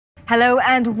Hello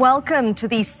and welcome to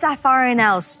the Sapphire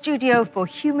Now Studio for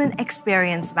Human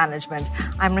Experience Management.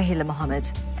 I'm Raheela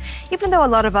Mahomed. Even though a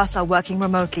lot of us are working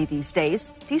remotely these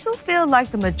days, do you still feel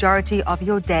like the majority of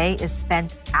your day is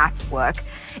spent at work?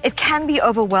 It can be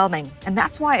overwhelming, and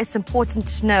that's why it's important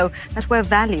to know that we're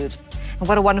valued. And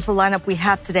what a wonderful lineup we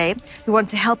have today. We want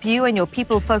to help you and your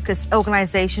people-focused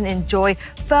organization enjoy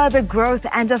further growth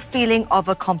and a feeling of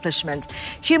accomplishment.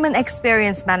 Human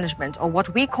Experience Management, or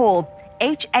what we call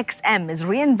HXM, is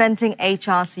reinventing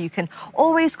HR so you can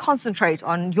always concentrate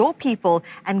on your people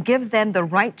and give them the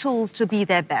right tools to be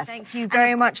their best. Thank you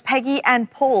very much, Peggy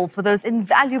and Paul, for those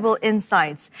invaluable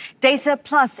insights. Data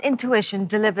plus intuition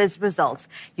delivers results.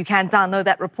 You can download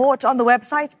that report on the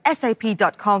website,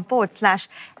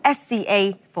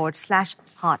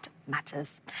 sap.com/SCA/Heart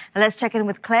Matters. Now let's check in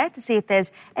with Claire to see if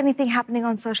there's anything happening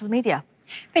on social media.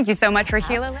 Thank you so much,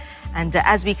 Raheela. And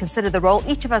as we consider the role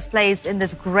each of us plays in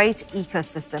this great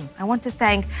ecosystem, I want to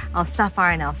thank our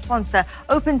Sapphire Now sponsor,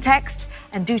 OpenText,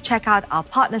 and do check out our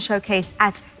partner showcase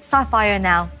at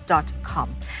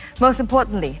sapphirenow.com. Most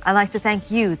importantly, I'd like to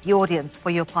thank you, the audience, for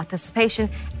your participation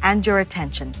and your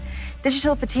attention.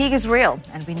 Digital fatigue is real,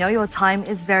 and we know your time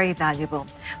is very valuable.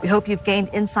 We hope you've gained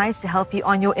insights to help you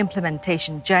on your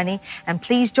implementation journey, and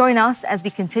please join us as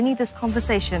we continue this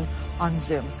conversation on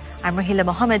Zoom. I'm Raheela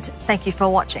Mahomed. Thank you for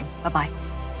watching. Bye-bye.